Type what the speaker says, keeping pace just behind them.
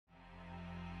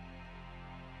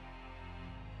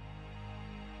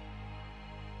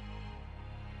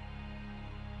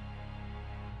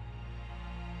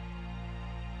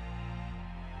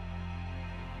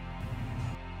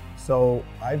So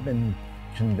I've been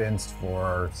convinced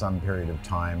for some period of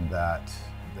time that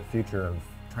the future of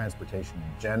transportation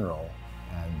in general,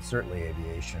 and certainly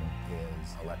aviation,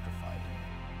 is electrified.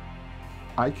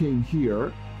 I came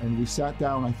here and we sat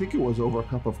down, I think it was over a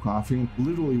cup of coffee.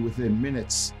 Literally within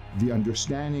minutes, the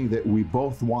understanding that we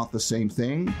both want the same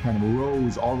thing kind of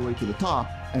rose all the way to the top.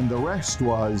 And the rest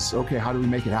was, okay, how do we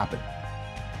make it happen?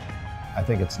 I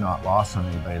think it's not lost on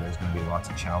anybody. There's going to be lots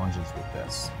of challenges with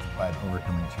this, but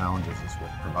overcoming challenges is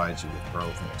what provides you with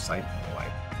growth and excitement in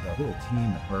life. The whole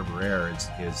team at Harbour Air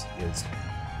is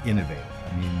innovative.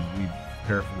 I mean, we've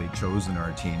carefully chosen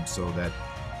our team so that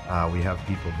we have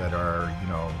people that are,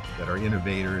 that are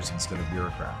innovators instead of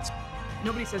bureaucrats.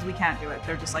 Nobody says we can't do it.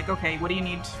 They're just like, okay, what do you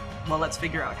need? Well, let's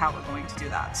figure out how we're going to do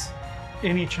that.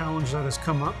 Any challenge that has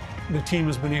come up, the team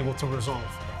has been able to resolve.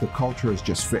 The culture is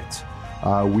just fit.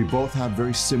 We both have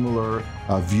very similar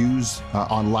views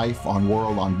on life, on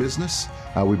world, on business.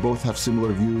 We both have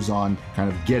similar views on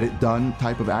kind of get it done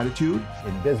type of attitude.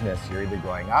 In business, you're either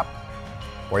going up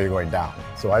or you're going down.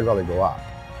 So I'd rather go up,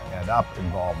 and up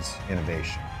involves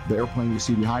innovation. The airplane you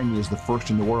see behind me is the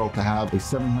first in the world to have a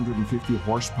 750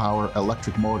 horsepower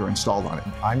electric motor installed on it.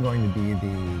 I'm going to be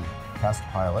the test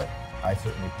pilot. I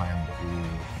certainly plan to be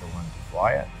the one to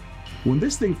fly it. When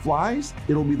this thing flies,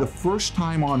 it'll be the first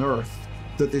time on Earth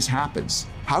that this happens.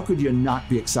 How could you not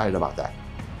be excited about that?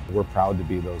 We're proud to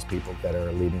be those people that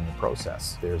are leading the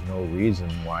process. There's no reason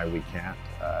why we can't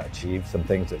achieve some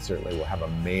things that certainly will have a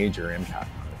major impact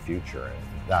on the future,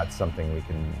 and that's something we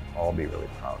can all be really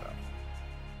proud of.